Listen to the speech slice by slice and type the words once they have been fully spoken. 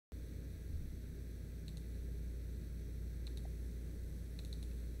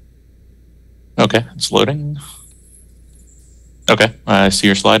Okay, it's loading. Okay, I see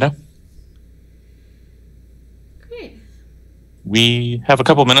your slide now. Great. We have a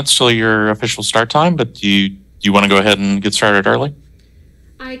couple minutes till your official start time, but do you want to go ahead and get started early?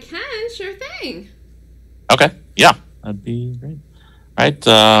 I can, sure thing. Okay, yeah, that'd be great. All right,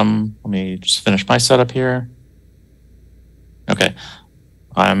 let me just finish my setup here. Okay,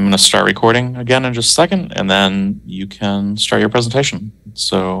 I'm going to start recording again in just a second, and then you can start your presentation.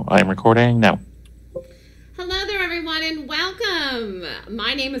 So I am recording now. Hello there, everyone, and welcome.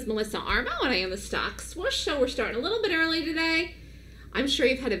 My name is Melissa Armo, and I am the Stock Swoosh, so we're starting a little bit early today. I'm sure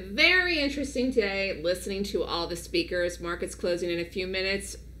you've had a very interesting day listening to all the speakers. Market's closing in a few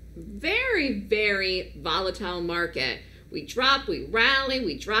minutes. Very, very volatile market. We drop, we rally,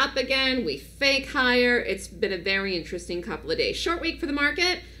 we drop again, we fake higher. It's been a very interesting couple of days. Short week for the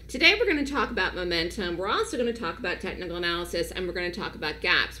market. Today we're going to talk about momentum. We're also going to talk about technical analysis, and we're going to talk about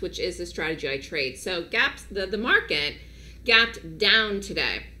gaps, which is the strategy I trade. So gaps, the market gapped down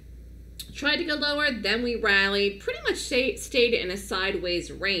today. Tried to go lower, then we rallied. Pretty much stayed in a sideways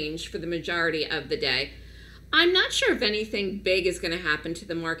range for the majority of the day. I'm not sure if anything big is going to happen to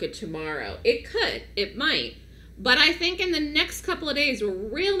the market tomorrow. It could, it might. But I think in the next couple of days, we're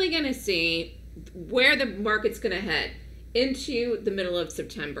really going to see where the market's going to head into the middle of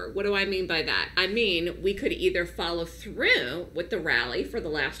September. What do I mean by that? I mean, we could either follow through with the rally for the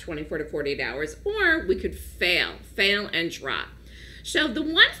last 24 to 48 hours, or we could fail and drop. So the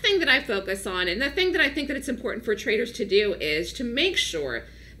one thing that I focus on, and the thing that I think that it's important for traders to do, is to make sure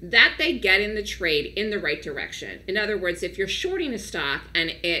that they get in the trade in the right direction. In other words, if you're shorting a stock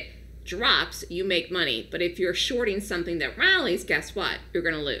and it drops, you make money. But if you're shorting something that rallies, guess what? You're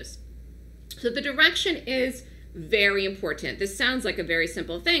going to lose. So the direction is very important. This sounds like a very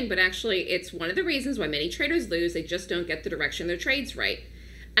simple thing, but actually it's one of the reasons why many traders lose. They just don't get the direction of their trades right.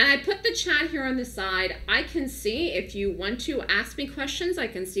 And I put the chat here on the side. I can see if you want to ask me questions. I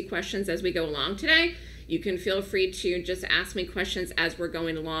can see questions as we go along today. You can feel free to just ask me questions as we're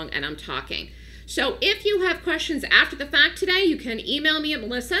going along and I'm talking. So if you have questions after the fact today, you can email me at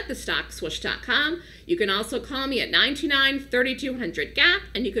melissa@thestockswoosh.com. You can also call me at 929-3200-GAP,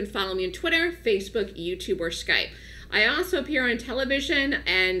 and you can follow me on Twitter, Facebook, YouTube, or Skype. I also appear on television,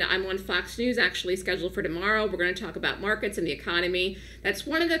 and I'm on Fox News, actually scheduled for tomorrow. We're going to talk about markets and the economy. That's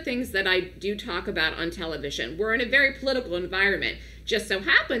one of the things that I do talk about on television. We're in a very political environment. Just so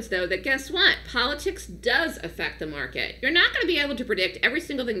happens, though, that guess what? Politics does affect the market. You're not going to be able to predict every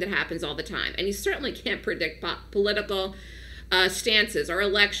single thing that happens all the time, and you certainly can't predict political stances or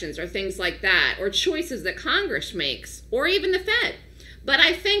elections or things like that, or choices that Congress makes, or even the Fed. But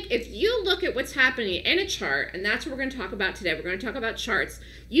I think if you look at what's happening in a chart, and that's what we're going to talk about today, we're going to talk about charts,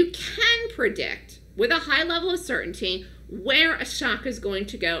 you can predict with a high level of certainty where a stock is going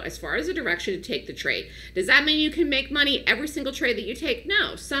to go as far as the direction to take the trade. Does that mean you can make money every single trade that you take?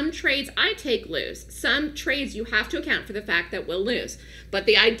 No. Some trades I take lose. Some trades you have to account for the fact that we'll lose. But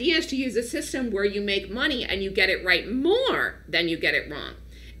the idea is to use a system where you make money and you get it right more than you get it wrong.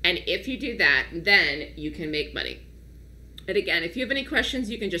 And if you do that, then you can make money. And again, if you have any questions,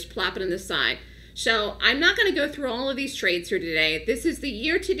 you can just plop it on the side. So I'm not going to go through all of these trades here today. This is the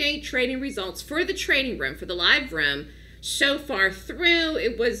year-to-date trading results for the trading room, for the live room. So far through,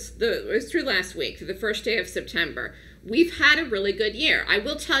 it was through last week, through the first day of September. We've had a really good year. I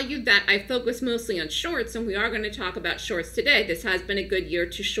will tell you that I focus mostly on shorts, and we are going to talk about shorts today. This has been a good year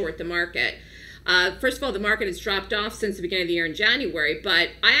to short the market. First of all, the market has dropped off since the beginning of the year in January, but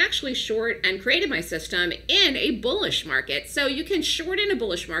I actually short and created my system in a bullish market. So you can short in a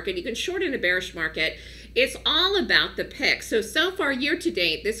bullish market, you can short in a bearish market. It's all about the pick. So far year to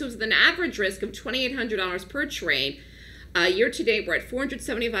date, this was an average risk of $2,800 per trade. Year to date, we're at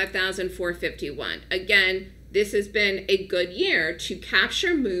 $475,451. Again, this has been a good year to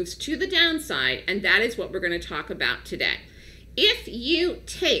capture moves to the downside, and that is what we're going to talk about today. If you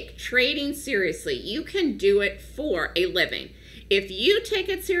take trading seriously, you can do it for a living. If you take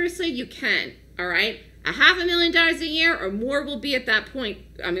it seriously, you can, all right? $500,000 a year or more will be at that point.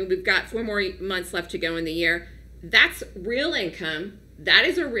 I mean, we've got 4 more months left to go in the year. That's real income. That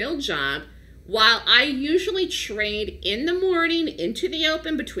is a real job. While I usually trade in the morning into the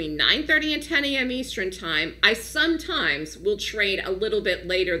open between 9:30 and 10 a.m. Eastern time, I sometimes will trade a little bit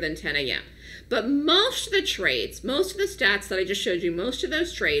later than 10 a.m. But most of the trades, most of the stats that I just showed you, most of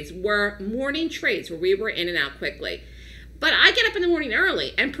those trades were morning trades where we were in and out quickly. But I get up in the morning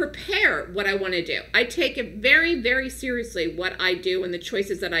early and prepare what I want to do. I take it very, very seriously what I do and the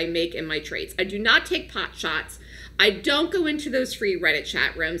choices that I make in my trades. I do not take pot shots. I don't go into those free Reddit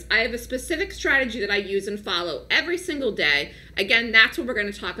chat rooms. I have a specific strategy that I use and follow every single day. Again, that's what we're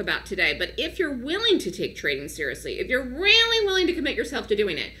going to talk about today. But if you're willing to take trading seriously, if you're really willing to commit yourself to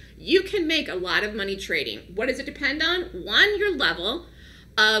doing it, you can make a lot of money trading. What does it depend on? One, your level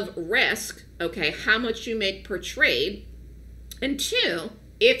of risk, okay, how much you make per trade. And two,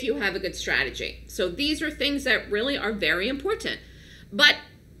 if you have a good strategy. So these are things that really are very important. But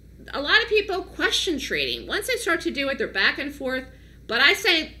a lot of people question trading. Once they start to do it, they're back and forth. But I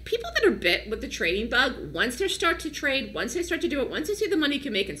say people that are bit with the trading bug, once they start to trade, once they start to do it, once they see the money you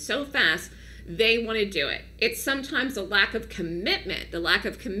can make it so fast, they want to do it. It's sometimes the lack of commitment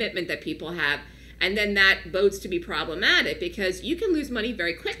that people have. And then that bodes to be problematic because you can lose money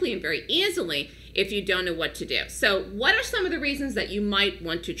very quickly and very easily if you don't know what to do. So what are some of the reasons that you might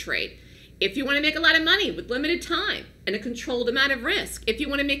want to trade? If you want to make a lot of money with limited time and a controlled amount of risk, if you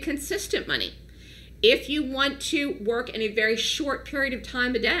want to make consistent money, if you want to work in a very short period of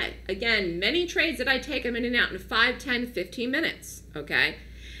time a day. Again, many trades that I take, I'm in and out in 5, 10, 15 minutes, okay?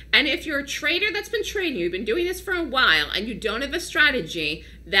 And if you're a trader that's been trading, you've been doing this for a while, and you don't have a strategy,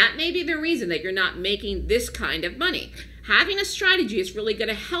 that may be the reason that you're not making this kind of money. Having a strategy is really going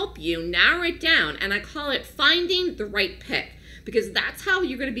to help you narrow it down, and I call it finding the right pick, because that's how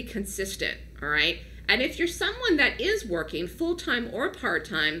you're going to be consistent, all right? And if you're someone that is working full-time or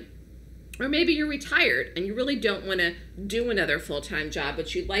part-time, or maybe you're retired and you really don't want to do another full-time job,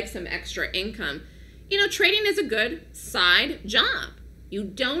 but you'd like some extra income, you know, trading is a good side job. You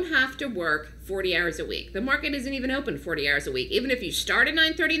don't have to work 40 hours a week. The market isn't even open 40 hours a week. Even if you start at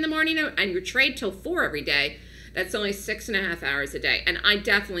 9:30 in the morning and you trade till 4 every day, that's only 6.5 hours a day. And I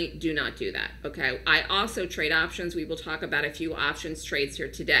definitely do not do that, okay? I also trade options. We will talk about a few options trades here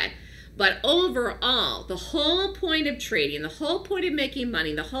today. But overall, the whole point of trading, the whole point of making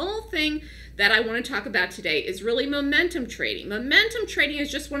money, the whole thing that I want to talk about today is really momentum trading. Momentum trading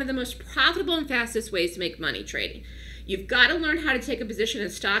is just one of the most profitable and fastest ways to make money trading. You've got to learn how to take a position in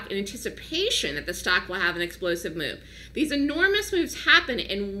stock in anticipation that the stock will have an explosive move. These enormous moves happen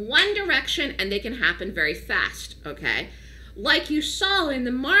in one direction and they can happen very fast, okay? Like you saw in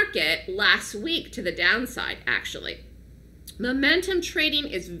the market last week to the downside, actually. Momentum trading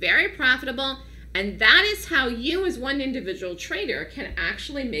is very profitable, and that is how you as one individual trader can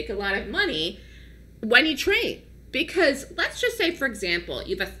actually make a lot of money when you trade. Because let's just say, for example,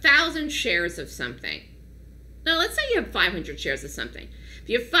 you have 1,000 shares of something. Now, let's say you have 500 shares of something. If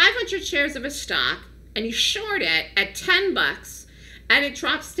you have 500 shares of a stock and you short it at 10 bucks and it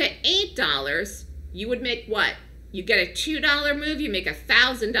drops to $8, you would make what? You get a $2 move, you make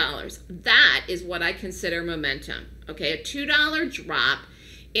 $1,000. That is what I consider momentum. Okay, a $2 drop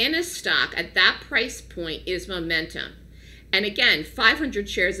in a stock at that price point is momentum. And again, 500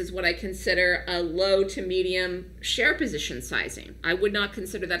 shares is what I consider a low to medium share position sizing. I would not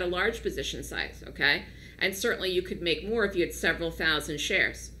consider that a large position size, okay? And certainly you could make more if you had several thousand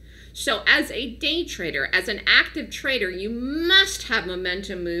shares. So as a day trader, as an active trader, you must have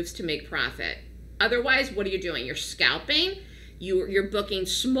momentum moves to make profit. Otherwise, what are you doing? You're scalping, you're booking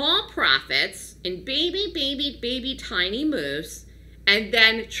small profits in baby tiny moves, and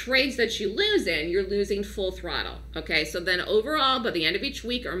then trades that you lose in, you're losing full throttle. Okay, so then overall, by the end of each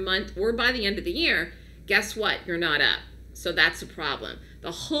week or month, or by the end of the year, guess what? You're not up. So that's a problem.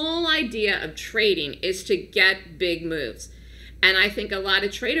 The whole idea of trading is to get big moves. And I think a lot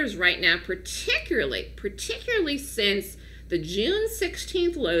of traders right now, particularly since the June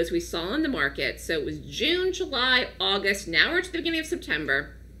 16th lows we saw in the market, so it was June, July, August, now we're to the beginning of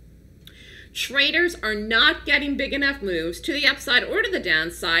September, traders are not getting big enough moves to the upside or to the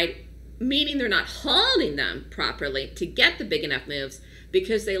downside, meaning they're not holding them properly to get the big enough moves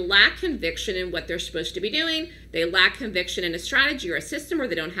because they lack conviction in what they're supposed to be doing, they lack conviction in a strategy or a system, or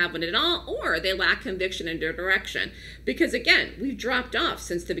they don't have one at all, or they lack conviction in their direction. Because again, we've dropped off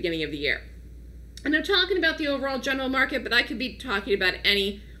since the beginning of the year. And I'm talking about the overall general market, but I could be talking about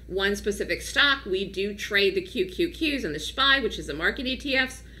any one specific stock. We do trade the QQQs and the SPY, which is the market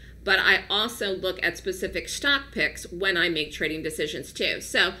ETFs, but I also look at specific stock picks when I make trading decisions too.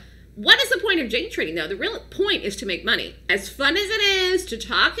 So what is the point of day trading though? The real point is to make money. As fun as it is to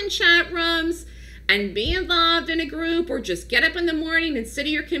talk in chat rooms and be involved in a group, or just get up in the morning and sit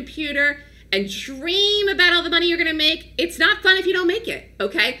at your computer and dream about all the money you're going to make, it's not fun if you don't make it,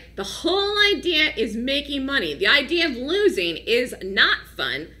 okay? The whole idea is making money. The idea of losing is not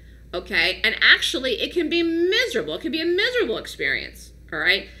fun, okay? And actually, it can be miserable. It can be a miserable experience, all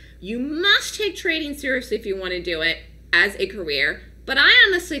right? You must take trading seriously if you want to do it as a career, but I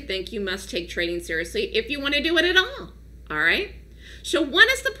honestly think you must take trading seriously if you want to do it at all right? So what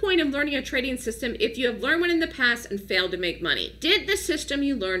is the point of learning a trading system if you have learned one in the past and failed to make money? Did the system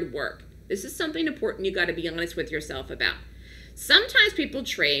you learned work? This is something important you got to be honest with yourself about. Sometimes people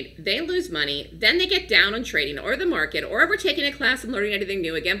trade, they lose money, then they get down on trading or the market or ever taking a class and learning anything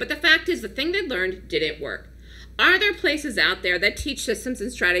new again, but the fact is the thing they learned didn't work. Are there places out there that teach systems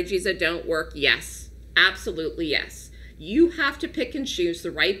and strategies that don't work? Yes, absolutely yes. You have to pick and choose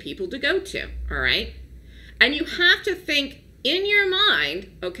the right people to go to, all right? And you have to think in your mind,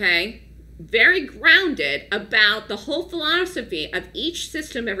 okay, very grounded about the whole philosophy of each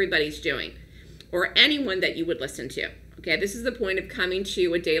system everybody's doing or anyone that you would listen to. Okay, this is the point of coming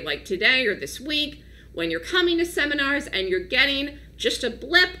to a day like today or this week when you're coming to seminars and you're getting just a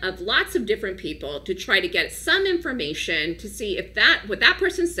blip of lots of different people to try to get some information to see if what that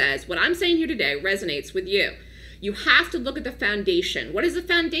person says, what I'm saying here today, resonates with you. You have to look at the foundation. What is the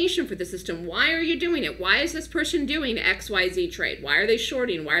foundation for the system? Why are you doing it? Why is this person doing XYZ trade? Why are they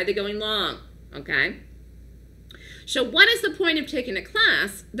shorting? Why are they going long? Okay? So what is the point of taking a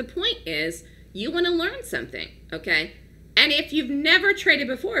class? The point is you want to learn something, okay? And if you've never traded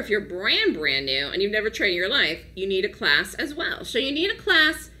before, if you're brand new and you've never traded in your life, you need a class as well. So you need a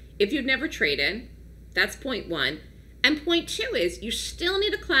class if you've never traded. That's point one. And point two is you still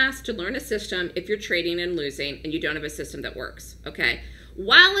need a class to learn a system if you're trading and losing and you don't have a system that works, okay?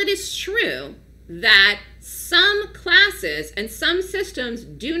 While it is true that some classes and some systems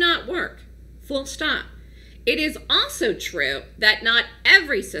do not work, full stop, it is also true that not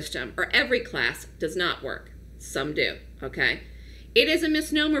every system or every class does not work. Some do, okay? It is a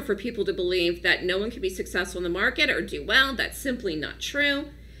misnomer for people to believe that no one can be successful in the market or do well. That's simply not true.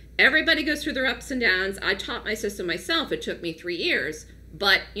 Everybody goes through their ups and downs. I taught my system myself. It took me 3 years.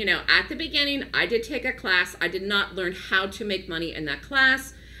 But, you know, at the beginning, I did take a class. I did not learn how to make money in that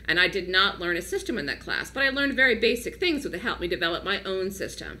class. And I did not learn a system in that class. But I learned very basic things that helped me develop my own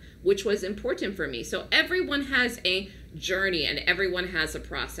system, which was important for me. So everyone has a journey and everyone has a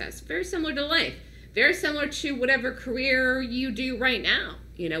process. Very similar to life. Very similar to whatever career you do right now,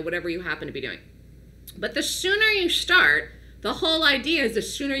 you know, whatever you happen to be doing. But the sooner you start, the whole idea is the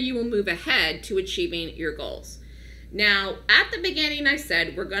sooner you will move ahead to achieving your goals. Now, at the beginning, I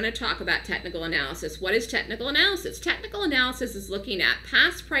said we're going to talk about technical analysis. What is technical analysis? Technical analysis is looking at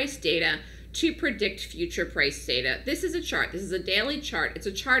past price data to predict future price data. This is a chart. This is a daily chart. It's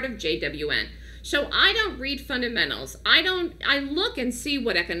a chart of JWN. So I don't read fundamentals. I look and see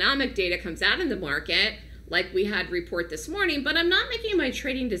what economic data comes out in the market, like we had report this morning, but I'm not making my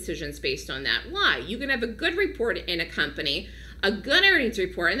trading decisions based on that. Why? You can have a good report in a company, a good earnings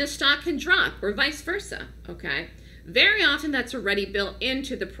report, and the stock can drop, or vice versa, okay? Very often that's already built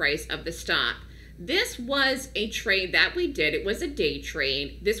into the price of the stock. This was a trade that we did. It was a day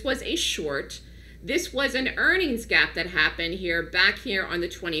trade. This was a short. This was an earnings gap that happened here, back here on the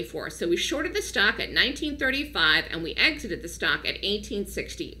 24th. So we shorted the stock at 1935 and we exited the stock at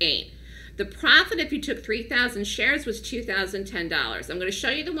 1868. The profit, if you took 3,000 shares, was $2,010. I'm going to show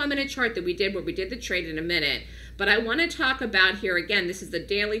you the 1-minute chart that we did where we did the trade in a minute. But I want to talk about here again, this is the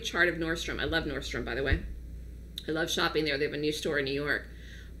daily chart of Nordstrom. I love Nordstrom, by the way. I love shopping there. They have a new store in New York,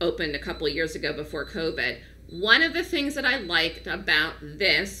 opened a couple of years ago before COVID. One of the things that I liked about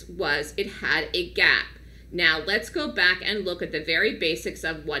this was it had a gap. Now let's go back and look at the very basics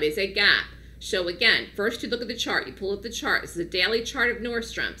of what is a gap. So again, first you look at the chart, you pull up the chart. This is a daily chart of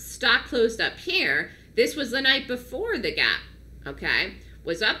Nordstrom. Stock closed up here. This was the night before the gap, okay?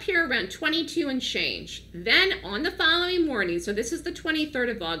 Was up here around 22 and change. Then on the following morning, so this is the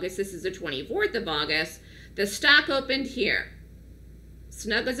 23rd of August, this is the 24th of August, the stock opened here.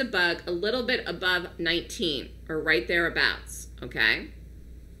 Snug as a bug, a little bit above 19, or right thereabouts, okay?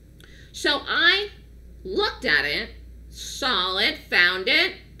 So I looked at it, saw it, found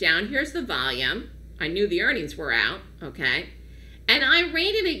it. Down here's the volume. I knew the earnings were out, okay? And I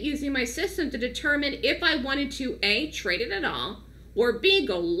rated it using my system to determine if I wanted to A, trade it at all, or B,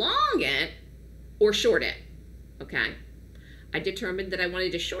 go long it, or short it, okay? I determined that I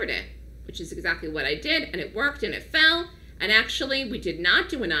wanted to short it, which is exactly what I did, and it worked and it fell. And actually, we did not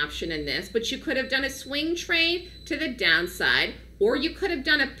do an option in this, but you could have done a swing trade to the downside, or you could have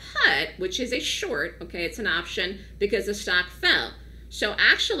done a put, which is a short, okay, it's an option because the stock fell. So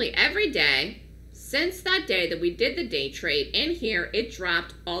actually, every day, since that day that we did the day trade, in here, it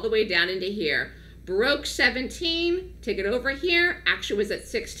dropped all the way down into here. Broke 17, take it over here, actually was at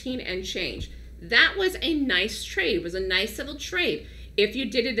 16 and change. That was a nice trade. It was a nice little trade. If you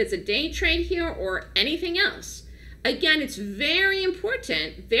did it as a day trade here or anything else. Again, it's very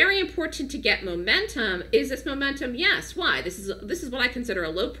important to get momentum. Is this momentum? Yes. Why? This is what I consider a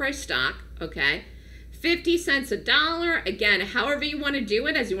low price stock, okay? 50 cents a dollar. Again, however you want to do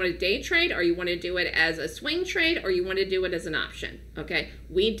it, as you want to day trade, or you want to do it as a swing trade, or you want to do it as an option. Okay,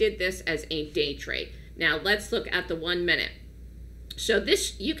 we did this as a day trade. Now let's look at the 1 minute. So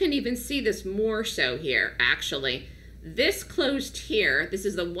this, you can even see this more so here, actually. This closed here. This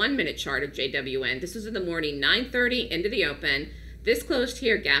is the 1 minute chart of JWN. This was in the morning, 9:30 into the open. This closed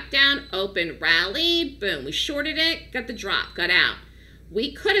here, gap down, open, rally, boom. We shorted it, got the drop, got out.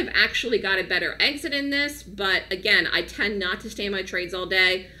 We could have actually got a better exit in this, but again, I tend not to stay in my trades all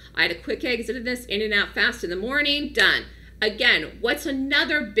day. I had a quick exit in this, in and out fast in the morning, done. Again, what's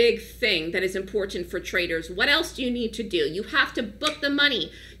another big thing that is important for traders? What else do you need to do? You have to book the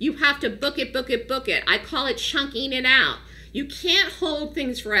money. You have to book it, book it, book it. I call it chunking it out. You can't hold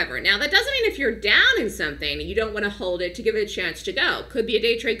things forever. Now, that doesn't mean if you're down in something, you don't want to hold it to give it a chance to go. Could be a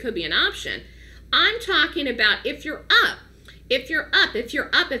day trade, could be an option. I'm talking about if you're up. If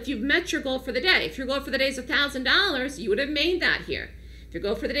you've met your goal for the day. If your goal for the day is $1,000, you would have made that here. If your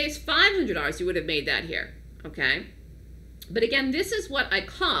goal for the day is $500, you would have made that here, okay? But again, this is what I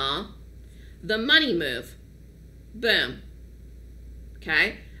call the money move. Boom,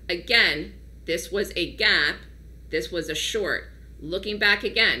 okay? Again, this was a gap. This was a short. Looking back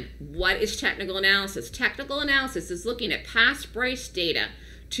again, what is technical analysis? Technical analysis is looking at past price data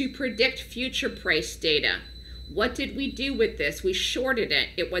to predict future price data. What did we do with this? We shorted it.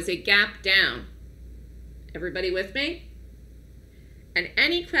 It was a gap down. Everybody with me? And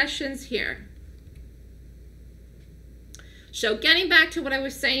any questions here? So getting back to what I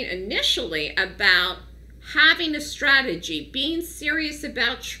was saying initially about having a strategy, being serious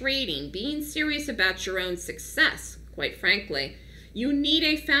about trading, being serious about your own success, quite frankly, you need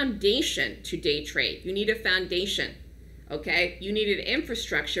a foundation to day trade. You need a foundation, okay? You need an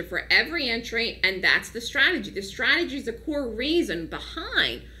infrastructure for every entry, and that's the strategy. The strategy is the core reason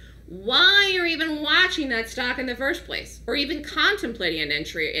behind why you're even watching that stock in the first place, or even contemplating an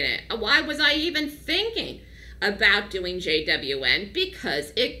entry in it. Why was I even thinking about doing JWN?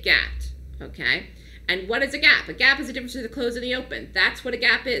 Because it gapped, okay? And what is a gap? A gap is the difference between the close and the open. That's what a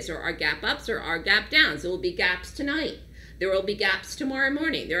gap is. There are gap ups, or are gap downs. There will be gaps tonight. There will be gaps tomorrow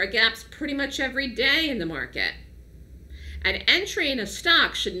morning. There are gaps pretty much every day in the market. An entry in a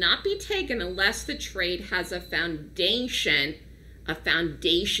stock should not be taken unless the trade has a foundation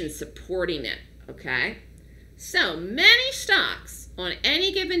supporting it, okay? So many stocks on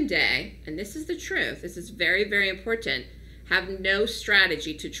any given day, and this is the truth, this is very, very important, have no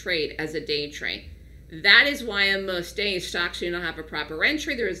strategy to trade as a day trade. That is why on most days stocks do not have a proper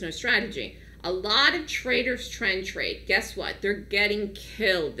entry. There is no strategy. A lot of traders trend trade. Guess what? They're getting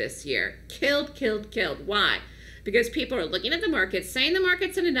killed this year. Killed, killed, killed. Why? Because people are looking at the market, saying the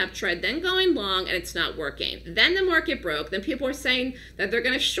market's in an uptrend, then going long, and it's not working. Then the market broke. Then people are saying that they're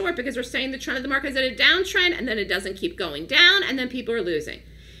going to short because they're saying the trend of the market is at a downtrend, and then it doesn't keep going down, and then people are losing.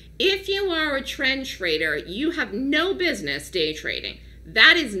 If you are a trend trader, you have no business day trading.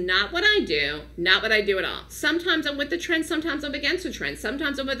 That is not what I do, not what I do at all. Sometimes I'm with the trend, sometimes I'm against the trend.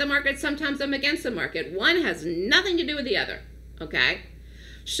 Sometimes I'm with the market, sometimes I'm against the market. One has nothing to do with the other, okay?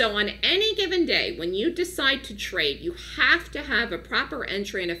 So on any given day, when you decide to trade, you have to have a proper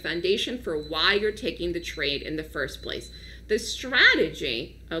entry and a foundation for why you're taking the trade in the first place. The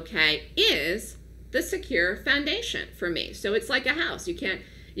strategy, okay, is the secure foundation for me. So it's like a house. You can't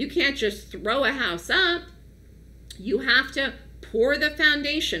just throw a house up. You have to pour the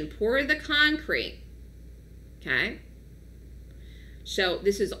foundation, pour the concrete, okay? So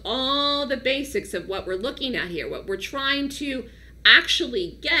this is all the basics of what we're looking at here, what we're trying to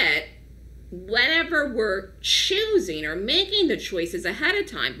actually get whenever we're choosing or making the choices ahead of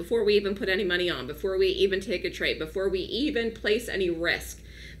time, before we even put any money on, before we even take a trade, before we even place any risk.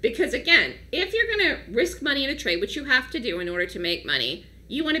 Because again, if you're going to risk money in a trade, which you have to do in order to make money,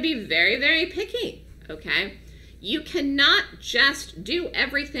 you want to be very, very picky, okay? You cannot just do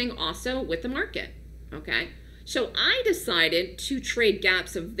everything also with the market, okay? So I decided to trade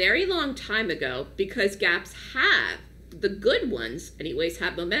gaps a very long time ago because gaps have, the good ones anyways,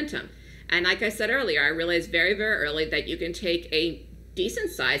 have momentum. And like I said earlier, I realized very, very early that you can take a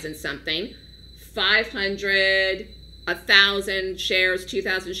decent size in something, 500, 1,000 shares,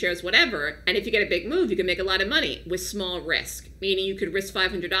 2,000 shares, whatever, and if you get a big move, you can make a lot of money with small risk, meaning you could risk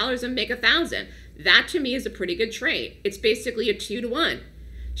 $500 and make 1,000. That to me is a pretty good trade. It's basically a 2-to-1.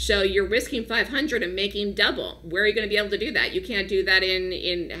 So you're risking 500 and making double. Where are you going to be able to do that? You can't do that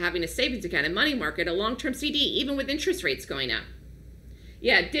in having a savings account, a money market, a long-term CD, even with interest rates going up.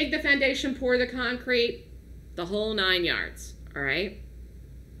 Yeah, dig the foundation, pour the concrete, the whole 9 yards, all right?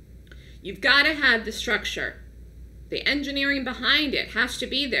 You've got to have the structure. The engineering behind it has to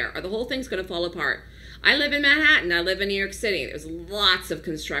be there, or the whole thing's going to fall apart. I live in Manhattan. I live in New York City. There's lots of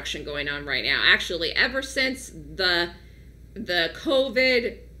construction going on right now. Actually, ever since the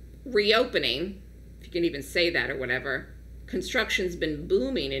COVID reopening, if you can even say that or whatever, construction's been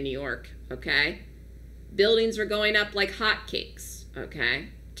booming in New York, okay? Buildings are going up like hotcakes, okay?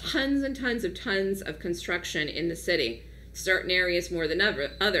 Tons and tons of construction in the city. Certain areas more than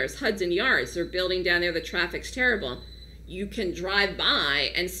others. Hudson Yards, they're building down there. The traffic's terrible. You can drive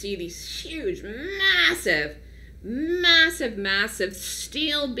by and see these huge, massive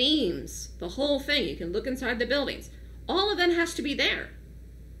steel beams. The whole thing. You can look inside the buildings. All of that has to be there.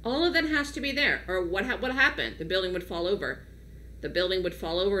 All of that has to be there. Or what happened? The building would fall over. The building would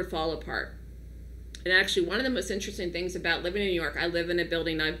fall over and fall apart. And actually, one of the most interesting things about living in New York, I live in a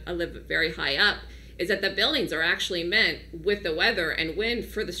building, I live very high up, is that the buildings are actually meant with the weather and wind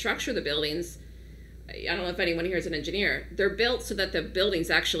for the structure of the buildings. I don't know if anyone here is an engineer. They're built so that the buildings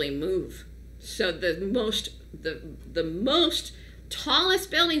actually move. So the most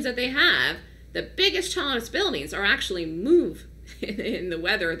tallest buildings that they have, the biggest, tallest buildings are actually move in the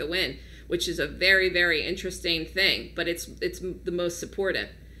weather or the wind, which is a very, very interesting thing, but it's the most supportive.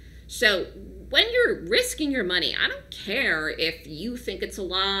 So when you're risking your money, I don't care if you think it's a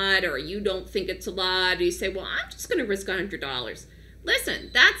lot or you don't think it's a lot, or you say, well, I'm just going to risk $100.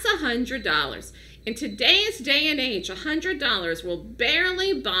 Listen, that's $100. In today's day and age, $100 will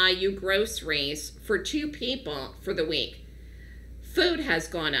barely buy you groceries for 2 people for the week. Food has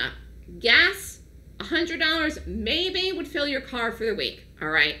gone up. Gas, $100 maybe would fill your car for the week, all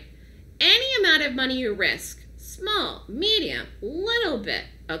right? Any amount of money you risk, small, medium, little bit,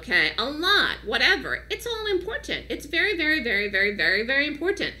 okay, a lot, whatever, it's all important. It's very, very, very, very, very, very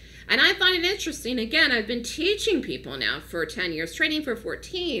important. And I find it interesting. Again, I've been teaching people now for 10 years, trading for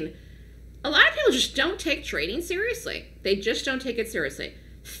 14. A lot of people just don't take trading seriously. They just don't take it seriously.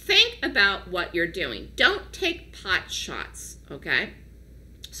 Think about what you're doing. Don't take pot shots, okay?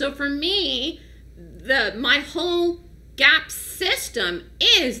 So for me, my whole gap system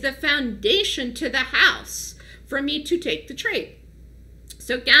is the foundation to the house for me to take the trade.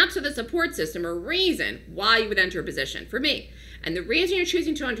 So gaps are the support system or reason why you would enter a position for me. And the reason you're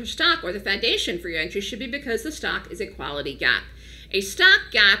choosing to enter stock or the foundation for your entry should be because the stock is a quality gap. A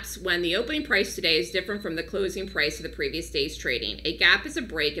stock gaps when the opening price today is different from the closing price of the previous day's trading. A gap is a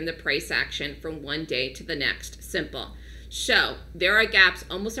break in the price action from one day to the next. Simple. So there are gaps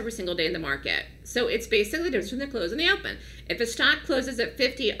almost every single day in the market. So it's basically the difference between the close and the open. If a stock closes at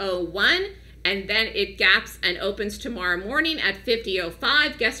 50.01 and then it gaps and opens tomorrow morning at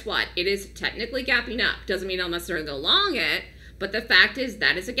 50.05, guess what? It is technically gapping up. Doesn't mean I'll necessarily go long it, but the fact is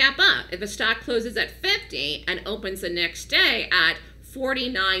that is a gap up. If a stock closes at 50 and opens the next day at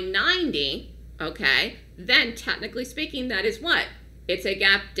 49.90, okay, then technically speaking, that is what? It's a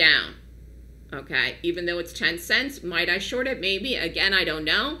gap down. Okay, even though it's 10 cents, might I short it? Maybe. Again, I don't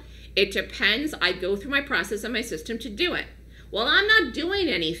know. It depends. I go through my process and my system to do it. Well, I'm not doing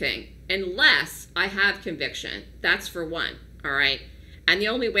anything unless I have conviction. That's for one, all right? And the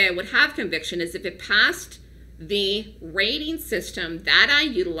only way I would have conviction is if it passed the rating system that I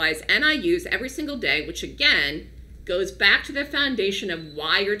utilize and I use every single day, which again, goes back to the foundation of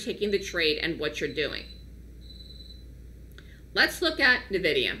why you're taking the trade and what you're doing. Let's look at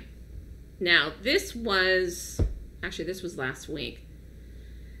NVIDIA. Now, this was last week.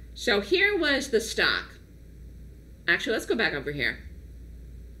 So here was the stock. Actually, let's go back over here.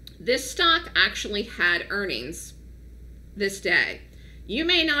 This stock actually had earnings this day. You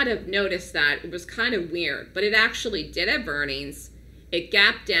may not have noticed that. It was kind of weird, but it actually did have earnings. It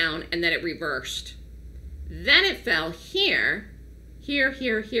gapped down, and then it reversed. Then it fell here, here,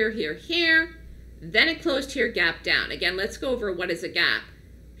 here, here, here, here. Then it closed here, gapped down. Again, let's go over what is a gap.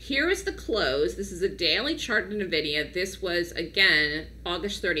 Here is the close. This is a daily chart in NVIDIA. This was, again,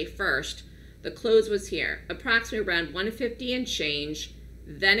 August 31st. The close was here, approximately around 150 and change.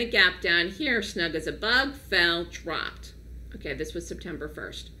 Then a gap down here, snug as a bug, fell, dropped. Okay, this was September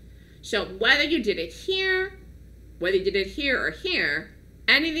 1st. So whether you did it here, whether you did it here or here,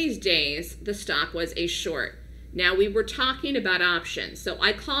 any of these days, the stock was a short. Now, we were talking about options. So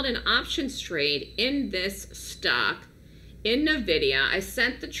I called an options trade in this stock in NVIDIA. I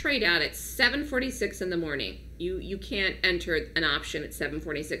sent the trade out at 7:46 in the morning. You can't enter an option at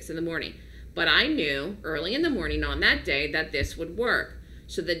 7:46 in the morning. But I knew early in the morning on that day that this would work.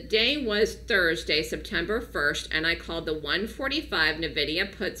 So the day was Thursday, September 1st, and I called the 145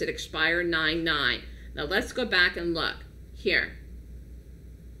 NVIDIA puts. It expired 9/9. Now let's go back and look here.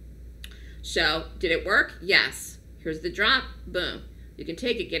 So did it work? Yes. Here's the drop. Boom. You can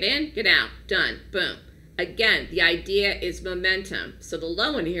take it, get in, get out. Done. Boom. Again, the idea is momentum. So the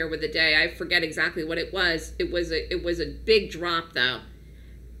low in here with the day, I forget exactly what it was. It was a big drop though.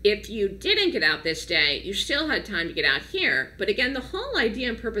 If you didn't get out this day, you still had time to get out here. But again, the whole idea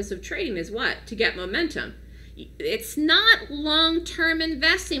and purpose of trading is what? To get momentum. It's not long-term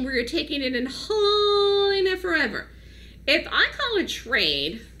investing where you're taking it and holding it forever. If I call a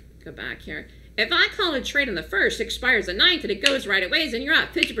trade, go back here. If I call a trade on the 1st, expires the 9th, and it goes right away, and you're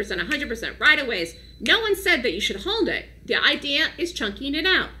up 50%, 100% right away, no one said that you should hold it. The idea is chunking it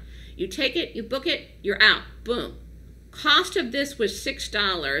out. You take it, you book it, you're out. Boom. Cost of this was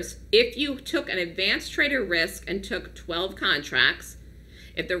 $6. If you took an advanced trader risk and took 12 contracts,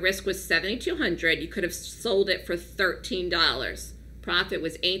 if the risk was $7,200, you could have sold it for $13. Profit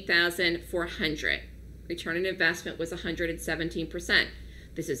was $8,400. Return on investment was 117%.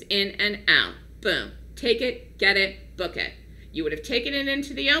 This is in and out. Boom. Take it, get it, book it. You would have taken it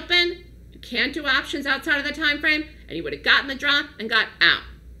into the open. You can't do options outside of the time frame, and you would have gotten the drop and got out.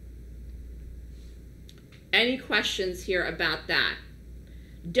 Any questions here about that?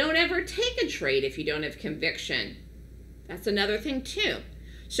 Don't ever take a trade if you don't have conviction. That's another thing too.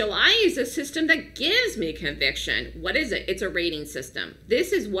 So I use a system that gives me conviction. What is it? It's a rating system.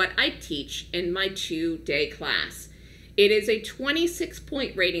 This is what I teach in my 2-day class. It is a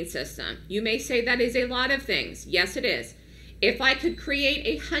 26-point rating system. You may say that is a lot of things. Yes, it is. If I could create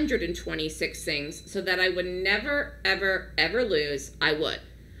 126 things so that I would never, ever, ever lose, I would.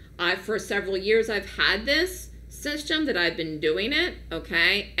 For several years, I've had this system that I've been doing it,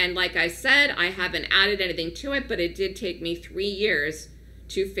 okay? And like I said, I haven't added anything to it, but it did take me 3 years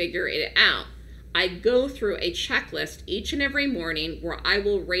to figure it out. I go through a checklist each and every morning where I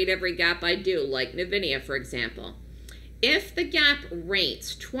will rate every gap I do, like NVIDIA, for example. If the gap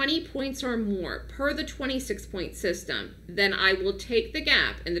rates 20 points or more per the 26-point system, then I will take the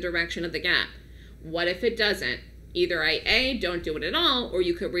gap in the direction of the gap. What if it doesn't? Either I don't do it at all, or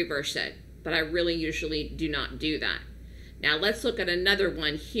you could reverse it. But I really usually do not do that. Now let's look at another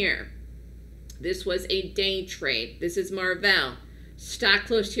one here. This was a day trade. This is Marvell. Stock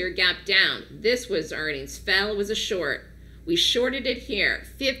closed here, gap down. This was earnings. Fell, was a short. We shorted it here,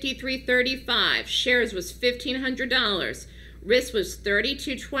 $53.35. Shares was $1,500. Risk was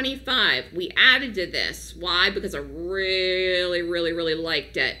 $32.25. We added to this. Why? Because I really, really, really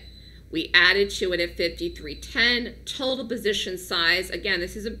liked it. We added to it at $53.10. Total position size. Again,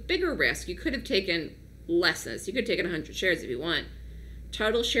 this is a bigger risk. You could have taken less than this. You could have taken 100 shares if you want.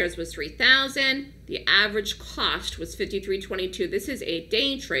 Total shares was 3,000. The average cost was $53.22. This is a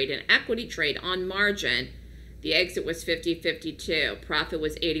day trade, an equity trade on margin. The exit was $50.52. Profit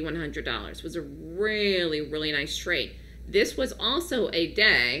was $8,100. It was a really, really nice trade. This was also a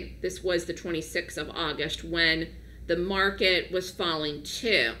day, this was the 26th of August, when the market was falling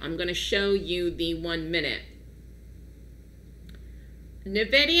too. I'm going to show you the 1 minute.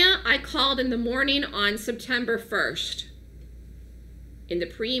 NVIDIA, I called in the morning on September 1st in the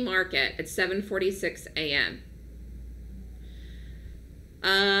pre-market at 7:46 a.m.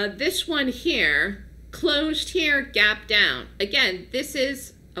 This one here closed here, gap down. Again, this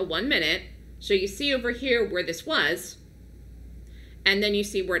is a 1 minute. So you see over here where this was, and then you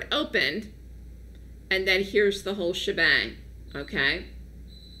see where it opened, and then here's the whole shebang, okay?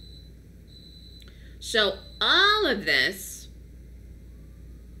 So all of this,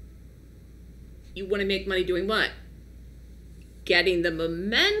 you want to make money doing what? Getting the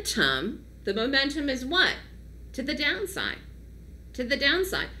momentum. The momentum is what? To the downside. To the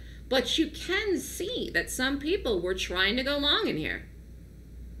downside. But you can see that some people were trying to go long in here.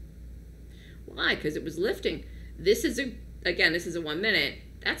 Why? Because it was lifting. This is again, this is a 1 minute.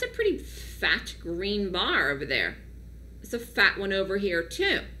 That's a pretty fat green bar over there. It's a fat one over here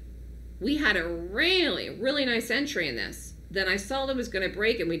too. We had a really, really nice entry in this. Then I saw that it was going to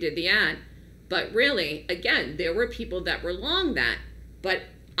break and we did the ad. But really, again, there were people that were long that. But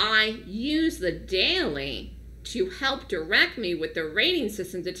I use the daily to help direct me with the rating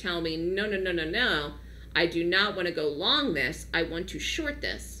system to tell me, no, no, no, no, no. I do not want to go long this. I want to short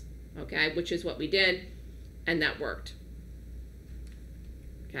this. Okay, which is what we did. And that worked.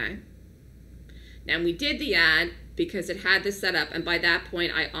 Okay. Now we did the ad because it had this set up, and by that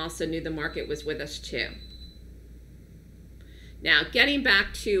point I also knew the market was with us too. Now getting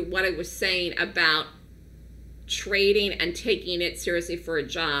back to what I was saying about trading and taking it seriously for a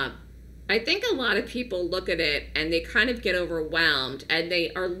job, I think a lot of people look at it and they kind of get overwhelmed, and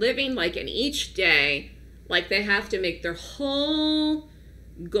they are living like in each day like they have to make their whole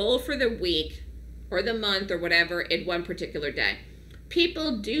goal for the week or the month or whatever in one particular day.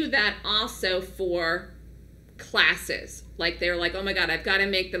 People do that also for classes. Like they're like, oh my God, I've got to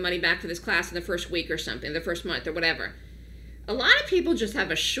make the money back for this class in the first week or something, the first month or whatever. A lot of people just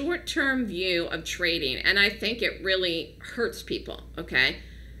have a short-term view of trading, and I think it really hurts people, okay?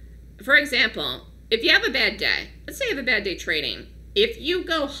 For example, if you have a bad day, let's say you have a bad day trading, if you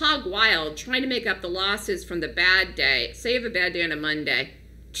go hog wild trying to make up the losses from the bad day, say you have a bad day on a Monday,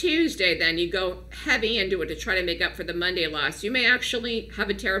 Tuesday then you go heavy into it to try to make up for the Monday loss, you may actually have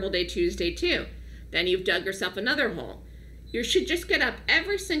a terrible day Tuesday too. Then you've dug yourself another hole. You should just get up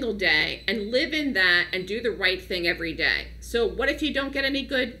every single day and live in that and do the right thing every day. So what if you don't get any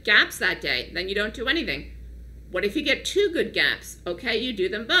good gaps that day? Then you don't do anything. What if you get 2 good gaps? Okay, you do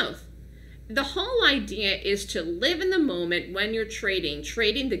them both. The whole idea is to live in the moment when you're trading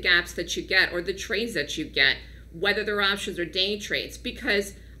the gaps that you get or the trades that you get, whether they're options or day trades,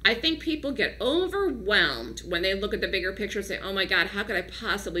 because I think people get overwhelmed when they look at the bigger picture and say, oh my God, how could I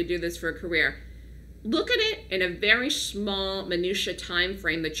possibly do this for a career? Look at it in a very small minutia time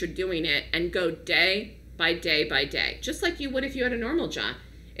frame that you're doing it and go day by day by day, just like you would if you had a normal job.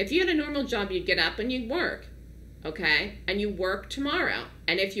 If you had a normal job, you'd get up and you'd work, okay? And you work tomorrow.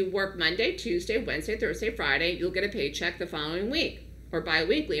 And if you work Monday, Tuesday, Wednesday, Thursday, Friday, you'll get a paycheck the following week or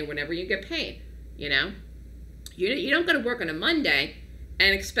bi-weekly or whenever you get paid, you know? You don't go to work on a Monday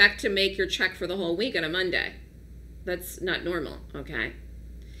and expect to make your check for the whole week on a Monday. That's not normal, okay?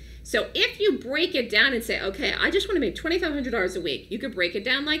 So if you break it down and say, okay, I just want to make $2,500 a week, you could break it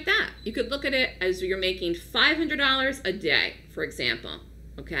down like that. You could look at it as you're making $500 a day, for example,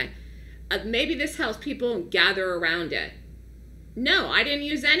 okay? Maybe this helps people gather around it. No, I didn't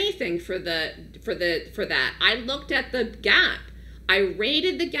use anything for that. I looked at the gap. I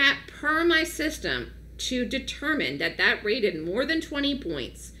rated the gap per my system to determine that that rated more than 20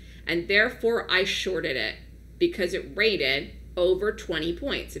 points, and therefore I shorted it because it rated over 20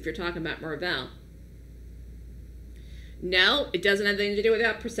 points, if you're talking about Marvell. No, it doesn't have anything to do with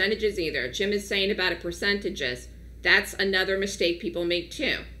that percentages either. Jim is saying about it percentages. That's another mistake people make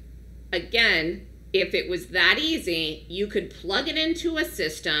too. Again, if it was that easy, you could plug it into a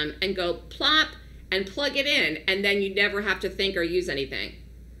system and go plop and plug it in, and then you never have to think or use anything.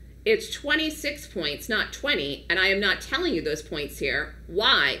 It's 26 points, not 20, and I am not telling you those points here.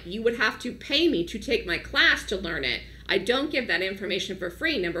 Why? You would have to pay me to take my class to learn it. I don't give that information for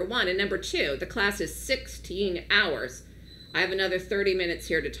free, number one. And number two, the class is 16 hours. I have another 30 minutes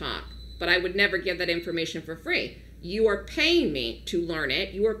here to talk, but I would never give that information for free. You are paying me to learn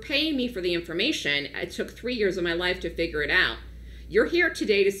it. You are paying me for the information. It took 3 years of my life to figure it out. You're here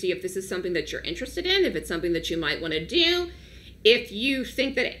today to see if this is something that you're interested in, if it's something that you might want to do, if you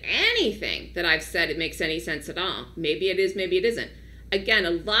think that anything that I've said, it makes any sense at all. Maybe it is, maybe it isn't. Again,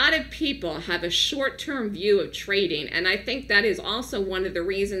 a lot of people have a short-term view of trading, and I think that is also one of the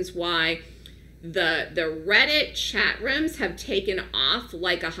reasons why the Reddit chat rooms have taken off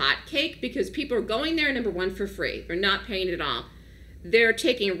like a hotcake, because people are going there, number one, for free. They're not paying at all. They're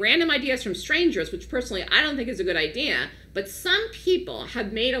taking random ideas from strangers, which personally I don't think is a good idea, but some people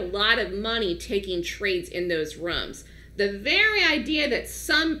have made a lot of money taking trades in those rooms. The very idea that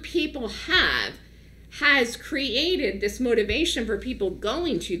some people have has created this motivation for people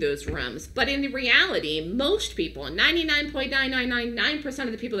going to those rooms. But in reality, most people, 99.9999%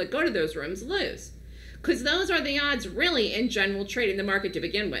 of the people that go to those rooms lose. Because those are the odds really in general trading the market to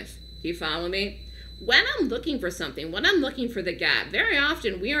begin with. Do you follow me? When I'm looking for something, when I'm looking for the gap, very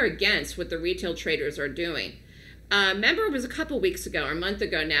often we are against what the retail traders are doing. Remember it was a couple weeks ago or a month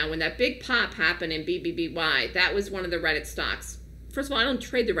ago now when that big pop happened in BBBY. That was one of the Reddit stocks. First of all, I don't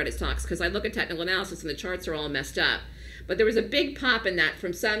trade the Reddit stocks because I look at technical analysis and the charts are all messed up. But there was a big pop in that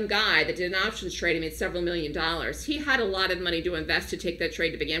from some guy that did an options trade and made several $1 million. He had a lot of money to invest to take that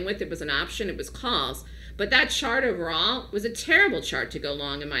trade to begin with. It was an option, it was calls. But that chart overall was a terrible chart to go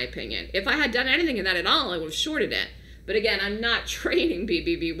long in my opinion. If I had done anything in that at all, I would have shorted it. But again, I'm not trading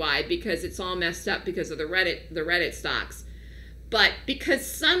BBBY because it's all messed up because of the Reddit stocks. But because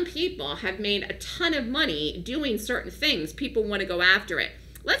some people have made a ton of money doing certain things, people want to go after it.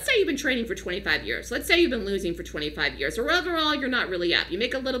 Let's say you've been trading for 25 years. Let's say you've been losing for 25 years. Or overall, you're not really up. You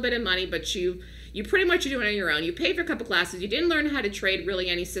make a little bit of money, but you pretty much are doing it on your own. You paid for a couple classes. You didn't learn how to trade really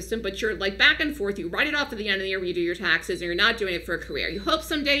any system, but you're like back and forth. You write it off at the end of the year when you do your taxes, and you're not doing it for a career. You hope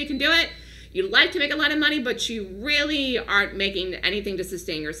someday you can do it. You'd like to make a lot of money, but you really aren't making anything to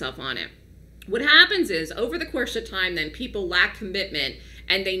sustain yourself on it. What happens is, over the course of time, then people lack commitment,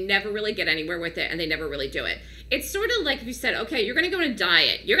 and they never really get anywhere with it, and they never really do it. It's sort of like if you said, okay, you're going to go on a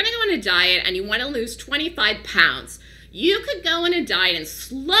diet. You're going to go on a diet, and you want to lose 25 pounds. You could go on a diet and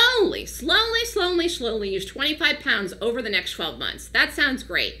slowly lose 25 pounds over the next 12 months. That sounds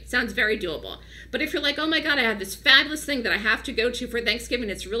great. Sounds very doable. But if you're like, oh my God, I have this fabulous thing that I have to go to for Thanksgiving.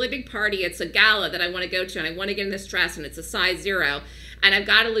 It's a really big party. It's a gala that I want to go to, and I want to get in this dress, and it's a size 0, and I've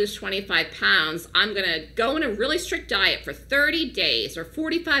got to lose 25 pounds. I'm going to go on a really strict diet for 30 days or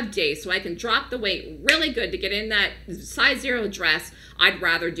 45 days so I can drop the weight really good to get in that size 0 dress. I'd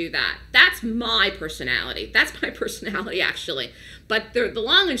rather do that. That's my personality. That's my personality, actually. But the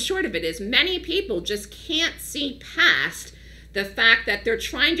long and short of it is many people just can't see past the fact that they're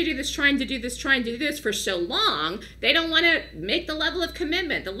trying to do this for so long, they don't want to make the level of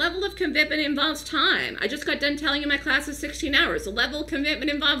commitment. The level of commitment involves time. I just got done telling you my class is 16 hours. The level of commitment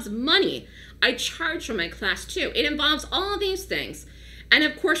involves money. I charge for my class too. It involves all these things. And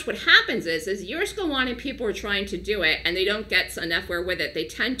of course, what happens is years go on and people are trying to do it and they don't get enough where with it. They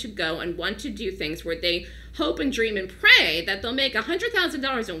tend to go and want to do things where they hope and dream and pray that they'll make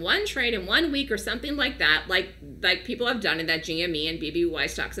 $100,000 in one trade in 1 week or something like that, like people have done in that GME and BBY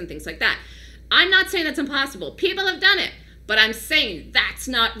stocks and things like that. I'm not saying that's impossible. People have done it, but I'm saying that's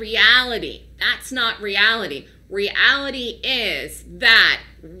not reality. That's not reality. Reality is that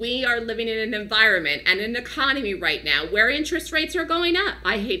we are living in an environment and an economy right now where interest rates are going up.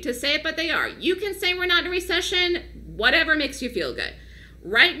 I hate to say it, but they are. You can say we're not in a recession, whatever makes you feel good.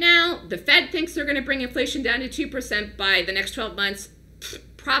 Right now, the Fed thinks they're going to bring inflation down to 2% by the next 12 months.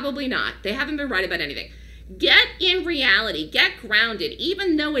 Probably not. They haven't been right about anything. Get in reality. Get grounded,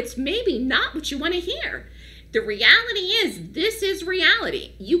 even though it's maybe not what you want to hear. The reality is, this is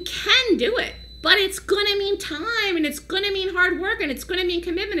reality. You can do it, but it's going to mean time, and it's going to mean hard work, and it's going to mean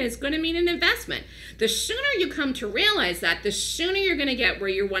commitment, and it's going to mean an investment. The sooner you come to realize that, the sooner you're going to get where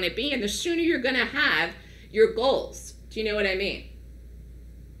you want to be, and the sooner you're going to have your goals. Do you know what I mean?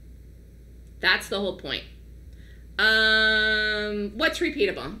 That's the whole point. What's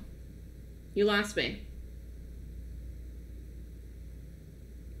repeatable? You lost me.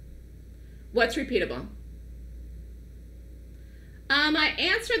 What's repeatable? I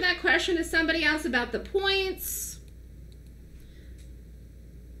answered that question to somebody else about the points.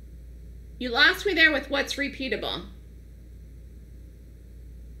 You lost me there with what's repeatable.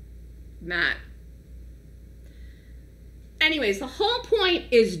 Matt. Anyways, the whole point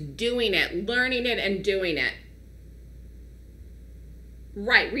is doing it, learning it, and doing it.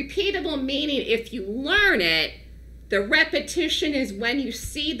 Right, repeatable meaning if you learn it, the repetition is when you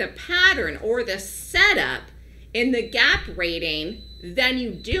see the pattern or the setup in the gap rating, then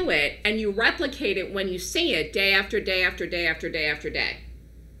you do it and you replicate it when you see it day after day after day after day after day.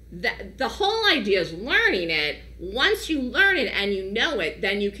 The whole idea is learning it. Once you learn it and you know it,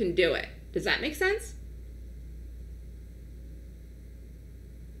 then you can do it. Does that make sense?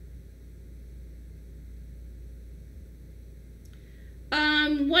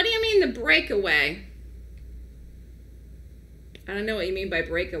 What do you mean the breakaway? I don't know what you mean by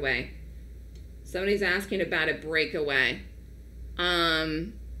breakaway. Somebody's asking about a breakaway.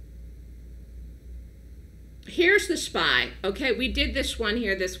 Here's the SPY. Okay, we did this one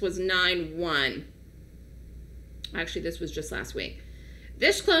here. This was 9-1. Actually, this was just last week.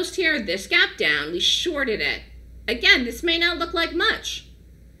 This closed here, this gap down. We shorted it. Again, this may not look like much.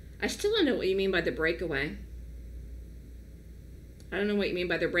 I still don't know what you mean by the breakaway. I don't know what you mean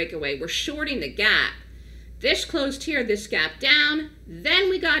by the breakaway. We're shorting the gap. This closed here, this gap down. Then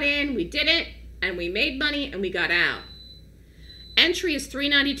we got in, we did it, and we made money, and we got out. Entry is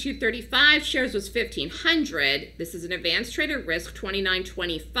 392.35. Shares was 1,500. This is an advanced trader risk,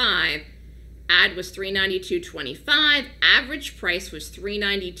 29.25. Add was 392.25. Average price was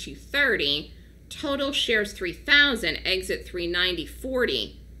 392.30. Total shares 3,000. Exit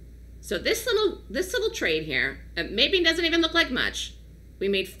 390.40. So this little trade here, maybe it doesn't even look like much. We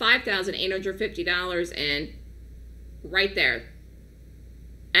made $5,850 in right there.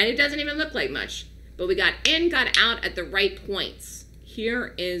 And it doesn't even look like much. But we got in, got out at the right points.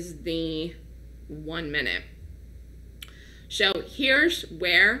 Here is the 1 minute. So here's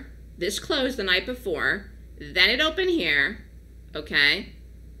where this closed the night before. Then it opened here, okay?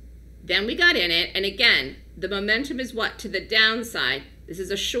 Then we got in it. And again, the momentum is what? To the downside. This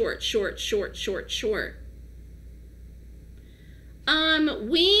is a short, short, short, short, short.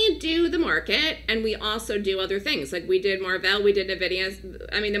 We do the market, and we also do other things. Like we did Marvell, we did NVIDIA.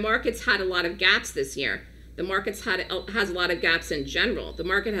 I mean, the market's had a lot of gaps this year. The market's has a lot of gaps in general. The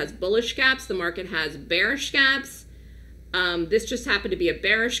market has bullish gaps. The market has bearish gaps. This just happened to be a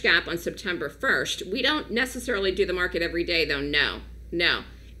bearish gap on September 1st. We don't necessarily do the market every day, though. No.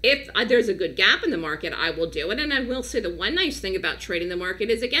 If there's a good gap in the market, I will do it. And I will say the one nice thing about trading the market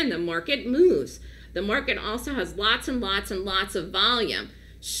is, again, the market moves. The market also has lots and lots and lots of volume.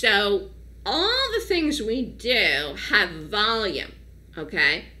 So all the things we do have volume,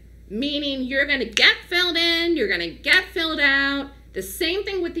 okay? Meaning you're going to get filled in, you're going to get filled out. The same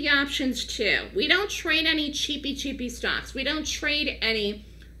thing with the options too. We don't trade any cheapy stocks. We don't trade any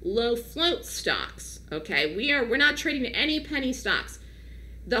low float stocks, okay? We're not trading any penny stocks.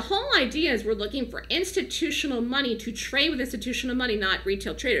 The whole idea is we're looking for institutional money to trade with institutional money, not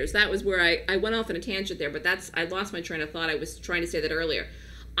retail traders. That was where I went off on a tangent there, but I lost my train of thought. I was trying to say that earlier.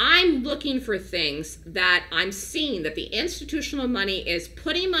 I'm looking for things that I'm seeing that the institutional money is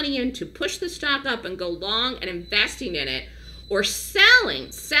putting money in to push the stock up and go long and investing in it, or selling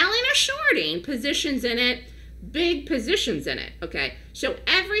or shorting positions in it, big positions in it, okay? So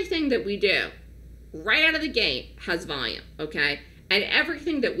everything that we do right out of the gate has volume, okay? And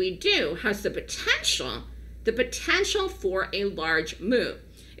everything that we do has the potential for a large move.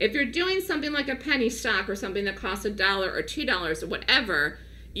 If you're doing something like a penny stock or something that costs $1 or $2 or whatever,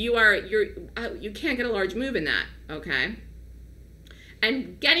 you can't get a large move in that, okay?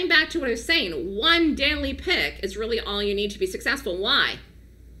 And getting back to what I was saying, one daily pick is really all you need to be successful. Why?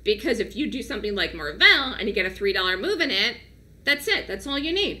 Because if you do something like Marvell and you get a $3 move in it, that's it. That's all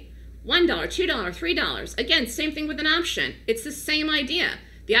you need. $1, $2, $3. Again, same thing with an option. It's the same idea.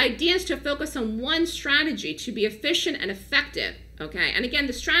 The idea is to focus on one strategy to be efficient and effective, okay? And again,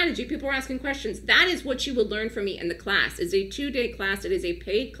 the strategy, people are asking questions. That is what you will learn from me in the class. It's a 2-day class. It is a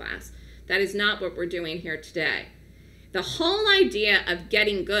paid class. That is not what we're doing here today. The whole idea of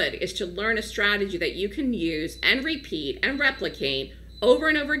getting good is to learn a strategy that you can use and repeat and replicate over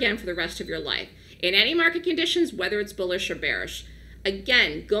and over again for the rest of your life. In any market conditions, whether it's bullish or bearish.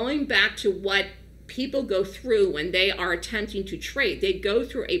 Again, going back to what people go through when they are attempting to trade, they go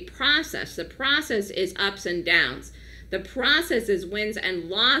through a process. The process is ups and downs. The process is wins and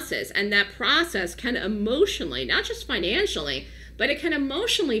losses. And that process can emotionally, not just financially, but it can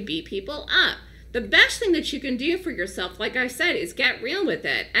emotionally beat people up. The best thing that you can do for yourself, like I said, is get real with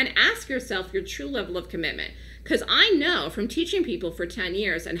it and ask yourself your true level of commitment. Because I know from teaching people for 10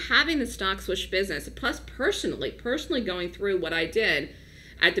 years and having the stock swoosh business, plus personally going through what I did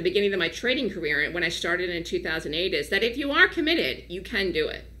at the beginning of my trading career when I started in 2008, is that if you are committed, you can do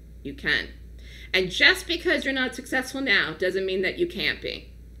it. You can. And just because you're not successful now doesn't mean that you can't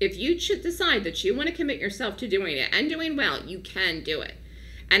be. If you should decide that you want to commit yourself to doing it and doing well, you can do it.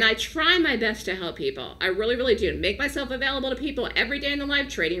 And I try my best to help people. I really, really do. Make myself available to people every day in the live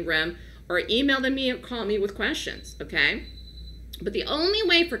trading room, or email them me or call me with questions, okay? But the only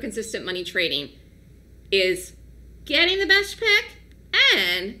way for consistent money trading is getting the best pick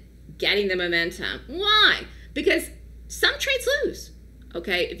and getting the momentum. Why? Because some trades lose,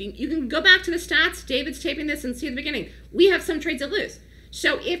 okay? If you can go back to the stats, David's taping this and see at the beginning, we have some trades that lose.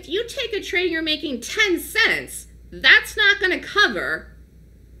 So if you take a trade and you're making 10 cents, that's not gonna cover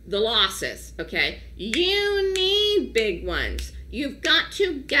the losses, okay? You need big ones. You've got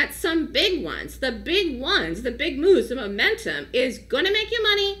to get some big ones. The big ones, the big moves, the momentum is going to make you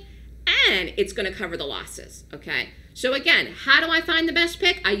money and it's going to cover the losses, okay? So again, how do I find the best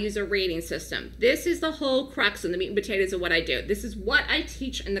pick? I use a rating system. This is the whole crux and the meat and potatoes of what I do. This is what I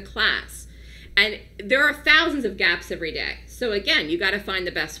teach in the class. And there are thousands of gaps every day. So again, you got to find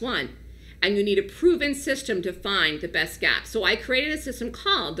the best one. And you need a proven system to find the best gap. So I created a system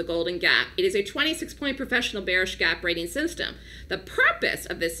called the Golden Gap. It is a 26-point professional bearish gap rating system. The purpose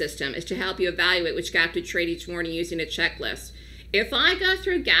of this system is to help you evaluate which gap to trade each morning using a checklist. If I go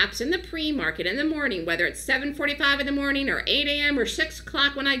through gaps in the pre-market in the morning, whether it's 7:45 in the morning or 8 a.m. or 6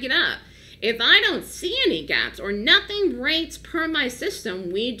 o'clock when I get up, if I don't see any gaps or nothing rates per my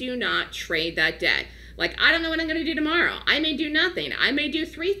system, we do not trade that day. Like, I don't know what I'm going to do tomorrow. I may do nothing. I may do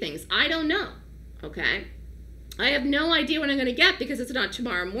 3 things. I don't know, okay? I have no idea what I'm going to get because it's not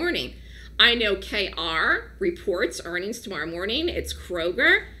tomorrow morning. I know KR reports earnings tomorrow morning. It's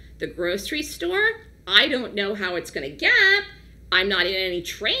Kroger, the grocery store. I don't know how it's going to gap. I'm not in any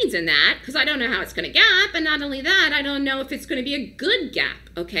trades in that because I don't know how it's going to gap. And not only that, I don't know if it's going to be a good gap,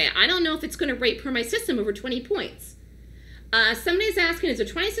 okay? I don't know if it's going to rate per my system over 20 points. Somebody's asking, is a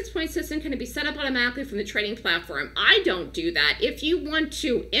 26-point system can it be set up automatically from the trading platform? I don't do that. If you want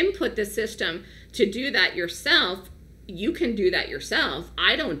to input the system to do that yourself, you can do that yourself.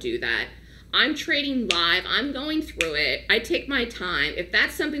 I don't do that. I'm trading live. I'm going through it. I take my time. If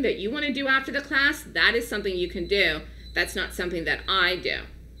that's something that you want to do after the class, that is something you can do. That's not something that I do.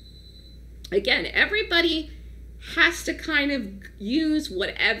 Again, everybody has to kind of use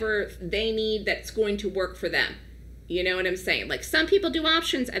whatever they need that's going to work for them. You know what I'm saying? Like, some people do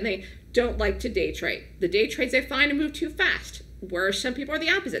options and they don't like to day trade. The day trades they find to move too fast, where some people are the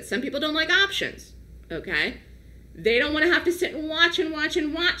opposite. Some people don't like options, okay? They don't want to have to sit and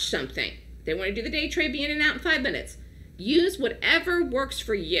watch something. They want to do the day trade, be in and out in 5 minutes. Use whatever works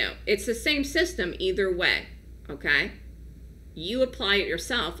for you. It's the same system either way, okay? You apply it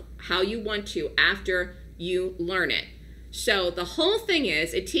yourself how you want to after you learn it. So the whole thing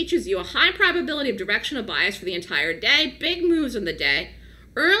is, it teaches you a high probability of directional bias for the entire day, big moves on the day,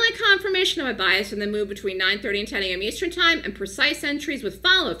 early confirmation of a bias in the move between 9:30 and 10 a.m. Eastern Time, and precise entries with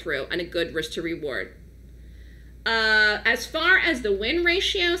follow-through and a good risk to reward. As far as the win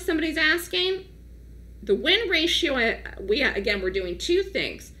ratio, somebody's asking, the win ratio, again, we're doing two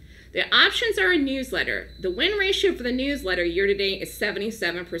things. The options are a newsletter. The win ratio for the newsletter year-to-date is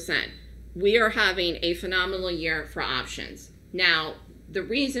 77%. We are having a phenomenal year for options. Now, the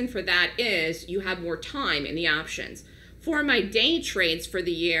reason for that is you have more time in the options. For my day trades for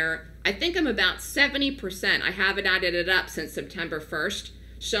the year, I think I'm about 70%. I haven't added it up since September 1st.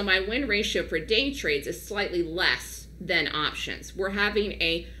 So my win ratio for day trades is slightly less than options. We're having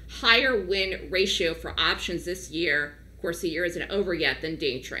a higher win ratio for options this year. Of course, the year isn't over yet, than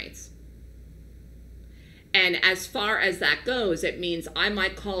day trades. And as far as that goes, it means I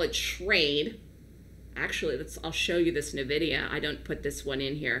might call a trade. Actually, I'll show you this NVIDIA. I don't put this one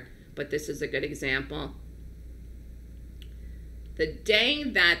in here, but this is a good example. The day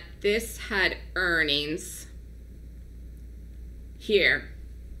that this had earnings here,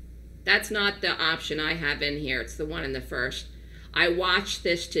 that's not the option I have in here. It's the one in the first. I watched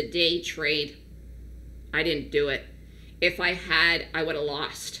this to day trade. I didn't do it. If I had, I would have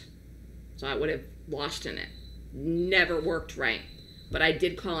lost. So I would have lost in it. Never worked right. But I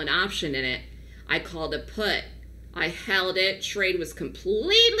did call an option in it. I called a put. I held it. Trade was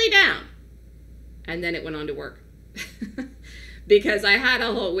completely down. And then it went on to work. Because I had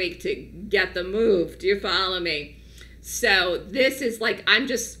a whole week to get the move. Do you follow me? So this is like, I'm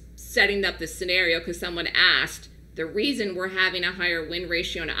just setting up the scenario because someone asked. The reason we're having a higher win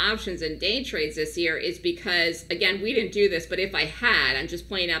ratio on options and day trades this year is because, again, we didn't do this, but if I had, I'm just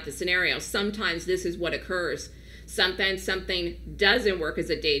playing out the scenario. Sometimes this is what occurs. Sometimes something doesn't work as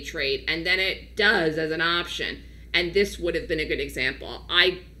a day trade, and then it does as an option. And this would have been a good example.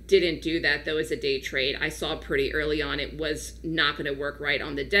 I didn't do that, though, as a day trade. I saw pretty early on it was not going to work right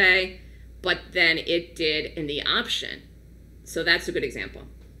on the day, but then it did in the option. So that's a good example.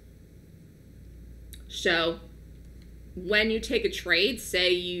 So when you take a trade,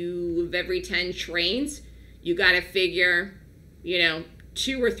 say you of every 10 trades, you got to figure,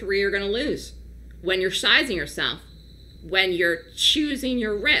 2 or 3 are going to lose. When you're sizing yourself, when you're choosing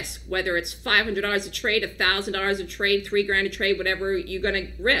your risk, whether it's $500 a trade, $1,000 a trade, $3,000 a trade, whatever you're going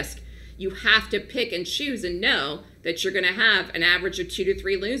to risk, you have to pick and choose and know that you're going to have an average of 2 to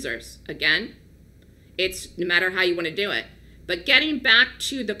 3 losers. Again, it's no matter how you want to do it. But getting back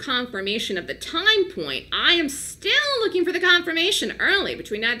to the confirmation of the time point, I am still looking for the confirmation early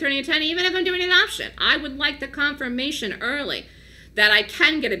between 9:30 and 10, even if I'm doing an option. I would like the confirmation early that I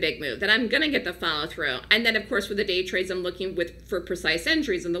can get a big move, that I'm going to get the follow through. And then, of course, with the day trades, I'm looking for precise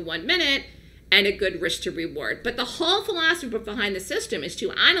entries in the 1 minute and a good risk to reward. But the whole philosophy behind the system is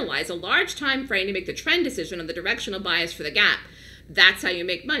to analyze a large time frame to make the trend decision on the directional bias for the gap. That's how you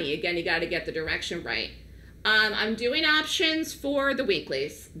make money. Again, you got to get the direction right. I'm doing options for the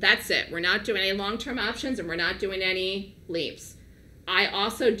weeklies. That's it. We're not doing any long-term options, and we're not doing any leaps. I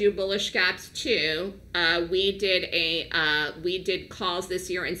also do bullish gaps too. We did calls this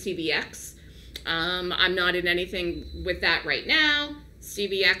year in CVX. I'm not in anything with that right now.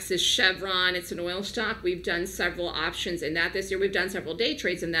 CVX is Chevron. It's an oil stock. We've done several options in that this year. We've done several day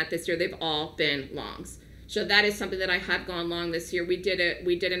trades in that this year. They've all been longs. So that is something that I have gone long this year. We did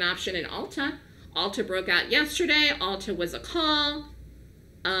an option in Alta. Alta broke out yesterday. Alta was a call.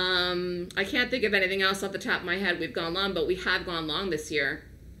 I can't think of anything else off the top of my head we've gone long, but we have gone long this year.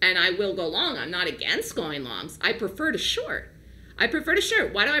 And I will go long. I'm not against going longs. I prefer to short. Why do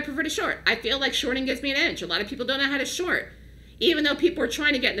I prefer to short? I feel like shorting gives me an edge. A lot of people don't know how to short. Even though people are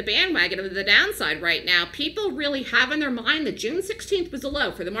trying to get in the bandwagon of the downside right now, people really have in their mind that June 16th was a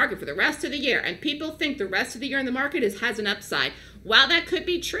low for the market for the rest of the year. And people think the rest of the year in the market has an upside. While that could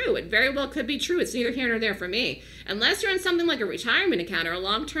be true, it very well could be true. It's neither here nor there for me. Unless you're in something like a retirement account or a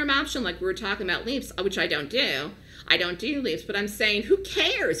long-term option like we were talking about leaps, which I don't do. I don't do leaps, but I'm saying who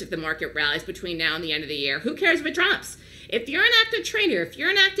cares if the market rallies between now and the end of the year? Who cares if it drops? If you're an active trader, if you're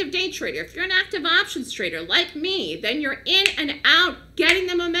an active day trader, if you're an active options trader like me, then you're in and out getting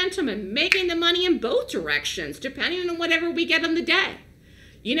the momentum and making the money in both directions, depending on whatever we get on the day.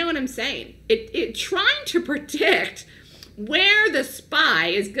 You know what I'm saying? Trying to predict where the SPY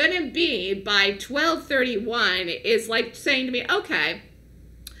is going to be by 12/31 is like saying to me, okay,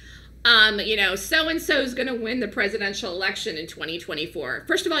 so-and-so is going to win the presidential election in 2024.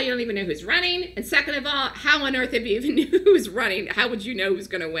 First of all, you don't even know who's running. And second of all, how on earth if you even knew who's running, how would you know who's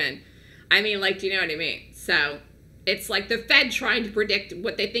going to win? I mean, like, do you know what I mean? So it's like the Fed trying to predict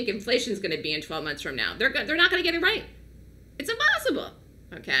what they think inflation is going to be in 12 months from now. They're not going to get it right. It's impossible.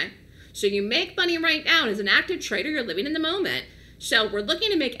 Okay? So you make money right now. And as an active trader, you're living in the moment. So we're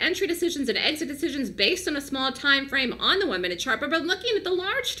looking to make entry decisions and exit decisions based on a small time frame on the 1-minute chart, but we're looking at the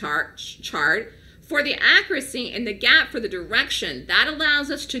large chart for the accuracy and the gap for the direction. That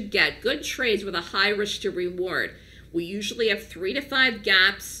allows us to get good trades with a high risk to reward. We usually have 3 to 5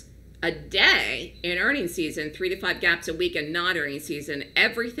 gaps a day in earnings season, 3 to 5 gaps a week in non-earnings season.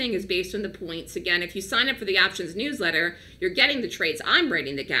 Everything is based on the points. Again, if you sign up for the options newsletter, you're getting the trades. I'm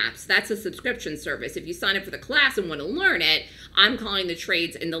rating the gaps. That's a subscription service. If you sign up for the class and want to learn it, I'm calling the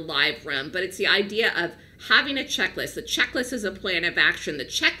trades in the live room. But it's the idea of having a checklist. The checklist is a plan of action. The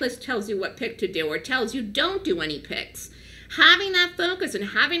checklist tells you what pick to do or tells you don't do any picks. Having that focus and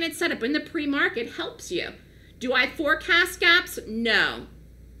having it set up in the pre-market helps you. Do I forecast gaps? No.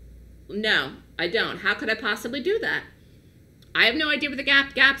 No, I don't. How could I possibly do that? I have no idea where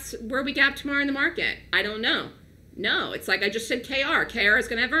where we gap tomorrow in the market. I don't know. No, it's like I just said KR. KR is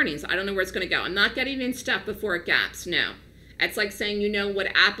going to have earnings. I don't know where it's going to go. I'm not getting in stuff before it gaps. No. It's like saying you know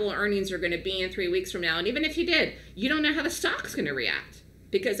what Apple earnings are going to be in 3 weeks from now. And even if you did, you don't know how the stock's going to react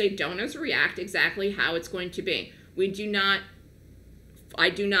because they don't always react exactly how it's going to be. I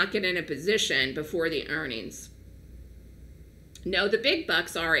do not get in a position before the earnings. No, the big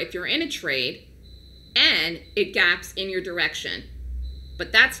bucks are if you're in a trade and it gaps in your direction.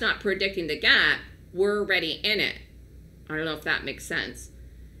 But that's not predicting the gap. We're already in it. I don't know if that makes sense.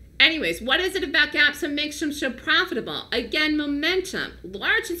 Anyways, what is it about gaps that makes them so profitable? Again, momentum.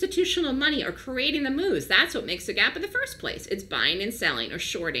 Large institutional money are creating the moves. That's what makes a gap in the first place. It's buying and selling or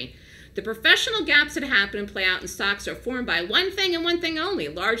shorting. The professional gaps that happen and play out in stocks are formed by one thing and one thing only,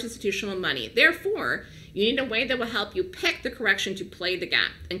 large institutional money. Therefore, you need a way that will help you pick the correction to play the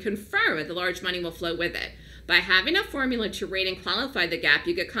gap and confirm that the large money will flow with it. By having a formula to rate and qualify the gap,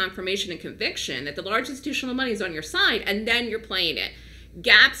 you get confirmation and conviction that the large institutional money is on your side, and then you're playing it.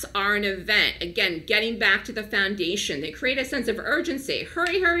 Gaps are an event. Again, getting back to the foundation. They create a sense of urgency.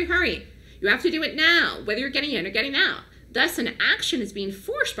 Hurry, hurry, hurry. You have to do it now, whether you're getting in or getting out. Thus, an action is being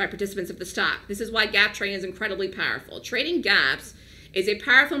forced by participants of the stock. This is why gap trading is incredibly powerful. Trading gaps is a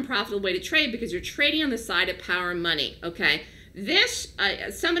powerful and profitable way to trade because you're trading on the side of power and money, okay? This,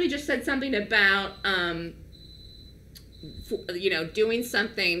 somebody just said something about, doing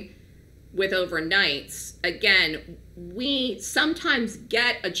something with overnights. Again, we sometimes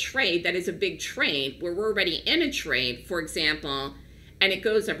get a trade that is a big trade where we're already in a trade, for example, and it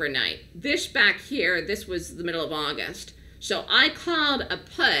goes overnight. This back here, this was the middle of August. So I called a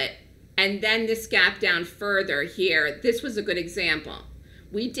put, and then this gap down further here. This was a good example.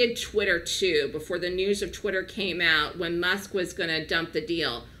 We did Twitter too, before the news of Twitter came out when Musk was going to dump the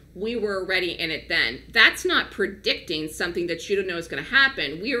deal. We were already in it then. That's not predicting something that you don't know is going to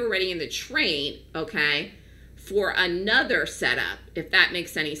happen. We were already in the trade, okay, for another setup, if that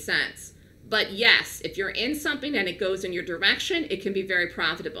makes any sense. But yes, if you're in something and it goes in your direction, it can be very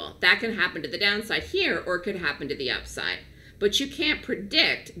profitable. That can happen to the downside here, or it could happen to the upside. But you can't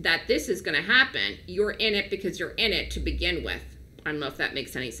predict that this is going to happen. You're in it because you're in it to begin with. I don't know if that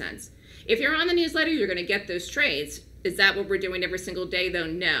makes any sense. If you're on the newsletter, you're going to get those trades. Is that what we're doing every single day, though?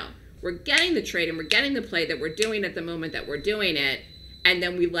 No. We're getting the trade and we're getting the play that we're doing at the moment that we're doing it, and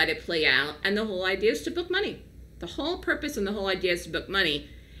then we let it play out. And the whole idea is to book money. The whole purpose and the whole idea is to book money.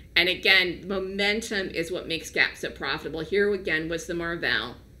 And again, momentum is what makes gaps so profitable. Here again was the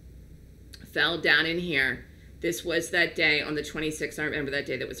Marvell. Fell down in here. This was that day on the 26th. I remember that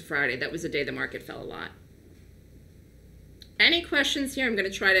day. That was a Friday. That was the day the market fell a lot. Any questions here? I'm going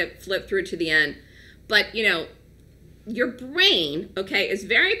to try to flip through to the end. But, your brain, okay, is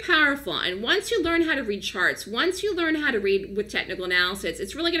very powerful. And once you learn how to read charts, once you learn how to read with technical analysis,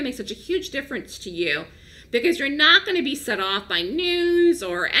 it's really going to make such a huge difference to you because you're not going to be set off by news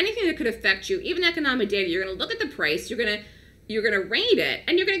or anything that could affect you, even economic data. You're going to look at the price, you're going to rate it,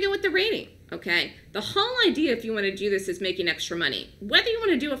 and you're going to go with the rating, okay? The whole idea, if you want to do this, is making extra money. Whether you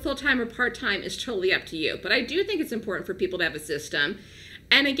want to do it full-time or part-time is totally up to you. But I do think it's important for people to have a system.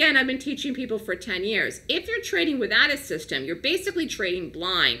 And again, I've been teaching people for 10 years. If you're trading without a system, you're basically trading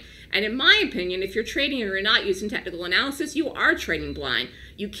blind. And in my opinion, if you're trading and you're not using technical analysis, you are trading blind.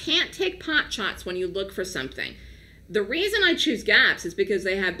 You can't take pot shots when you look for something. The reason I choose gaps is because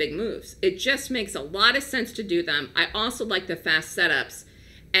they have big moves. It just makes a lot of sense to do them. I also like the fast setups.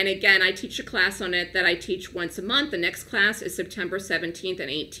 And again, I teach a class on it that I teach once a month. The next class is September 17th and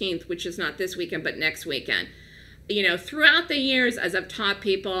 18th, which is not this weekend, but next weekend. You know, throughout the years, as I've taught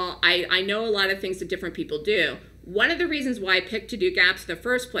people, I know a lot of things that different people do. One of the reasons why I picked to do gaps in the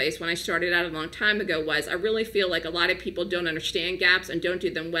first place when I started out a long time ago was I really feel like a lot of people don't understand gaps and don't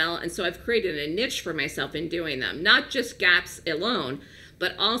do them well. And so I've created a niche for myself in doing them, not just gaps alone,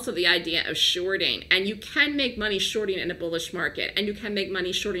 but also the idea of shorting. And you can make money shorting in a bullish market, and you can make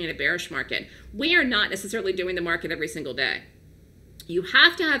money shorting in a bearish market. We are not necessarily doing the market every single day. You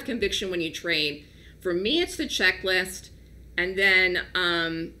have to have conviction when you trade. For me, it's the checklist. And then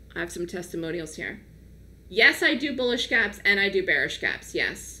I have some testimonials here. Yes, I do bullish gaps and I do bearish gaps,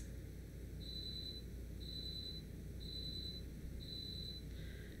 yes.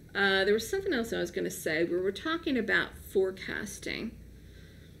 There was something else I was going to say. We were talking about forecasting.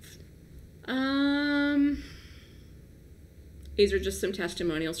 These are just some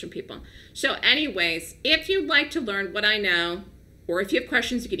testimonials from people. So anyways, if you'd like to learn what I know, or if you have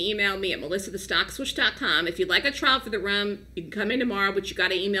questions, you can email me at melissa@thestockswoosh.com. If you'd like a trial for the room, you can come in tomorrow, but you got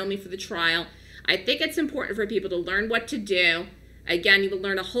to email me for the trial. I think it's important for people to learn what to do. Again, you will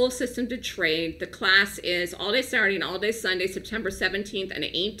learn a whole system to trade. The class is all day Saturday and all day Sunday, September 17th and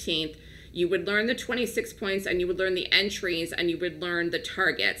 18th. You would learn the 26 points, and you would learn the entries, and you would learn the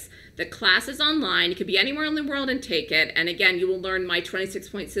targets. The class is online. You could be anywhere in the world and take it. And again, you will learn my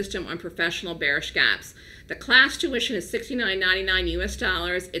 26-point system on professional bearish gaps. The class tuition is $69.99 US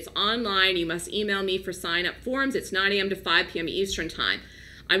dollars. It's online. You must email me for sign-up forms. It's 9 a.m. to 5 p.m. Eastern time.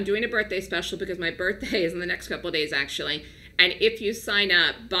 I'm doing a birthday special because my birthday is in the next couple of days, actually. And if you sign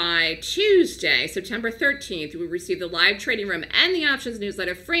up by Tuesday, September 13th, you will receive the live trading room and the options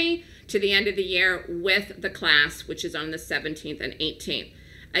newsletter free to the end of the year with the class, which is on the 17th and 18th.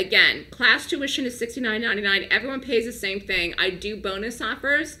 Again, class tuition is $69.99. Everyone pays the same thing. I do bonus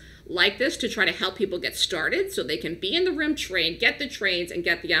offers like this to try to help people get started so they can be in the room, trade, get the trades, and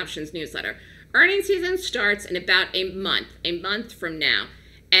get the options newsletter. Earnings season starts in about a month from now.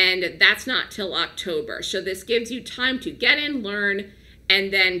 And that's not till October. So this gives you time to get in, learn,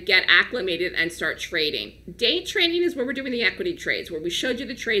 and then get acclimated and start trading. Day trading is where we're doing the equity trades, where we showed you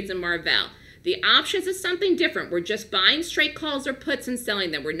the trades in Marvell. The options is something different. We're just buying straight calls or puts and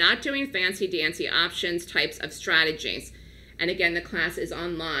selling them. We're not doing fancy dancy options types of strategies. And again, the class is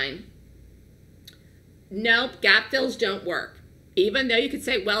online. Nope, gap fills don't work. Even though you could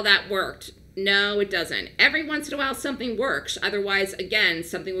say, well, that worked. No, it doesn't. Every once in a while, something works. Otherwise, again,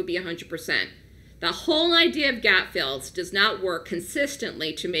 something would be 100%. The whole idea of gap fills does not work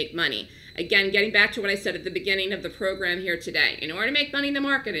consistently to make money. Again, getting back to what I said at the beginning of the program here today, in order to make money in the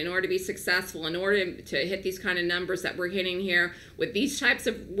market, in order to be successful, in order to hit these kind of numbers that we're hitting here with these types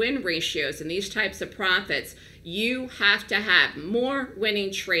of win ratios and these types of profits, you have to have more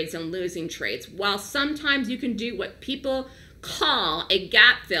winning trades than losing trades. While sometimes you can do what people call a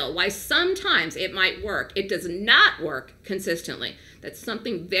gap fill, why sometimes it might work, it does not work consistently. That's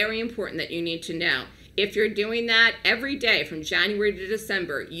something very important that you need to know. If you're doing that every day from January to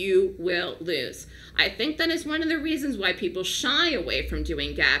December, you will lose. I think that is one of the reasons why people shy away from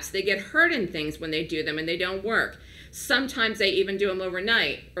doing gaps. They get hurt in things when they do them and they don't work. Sometimes they even do them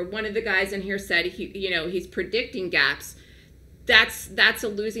overnight. Or one of the guys in here said he's predicting gaps. That's a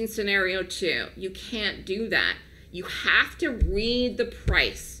losing scenario too. You can't do that. You have to read the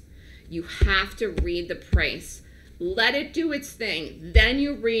price. You have to read the price. Let it do its thing. Then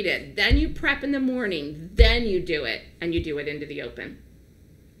you read it. Then you prep in the morning. Then you do it. And you do it into the open.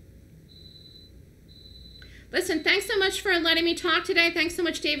 Listen, thanks so much for letting me talk today. Thanks so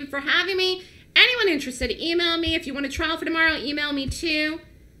much, David, for having me. Anyone interested, email me. If you want a trial for tomorrow, email me too.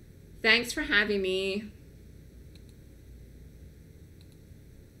 Thanks for having me.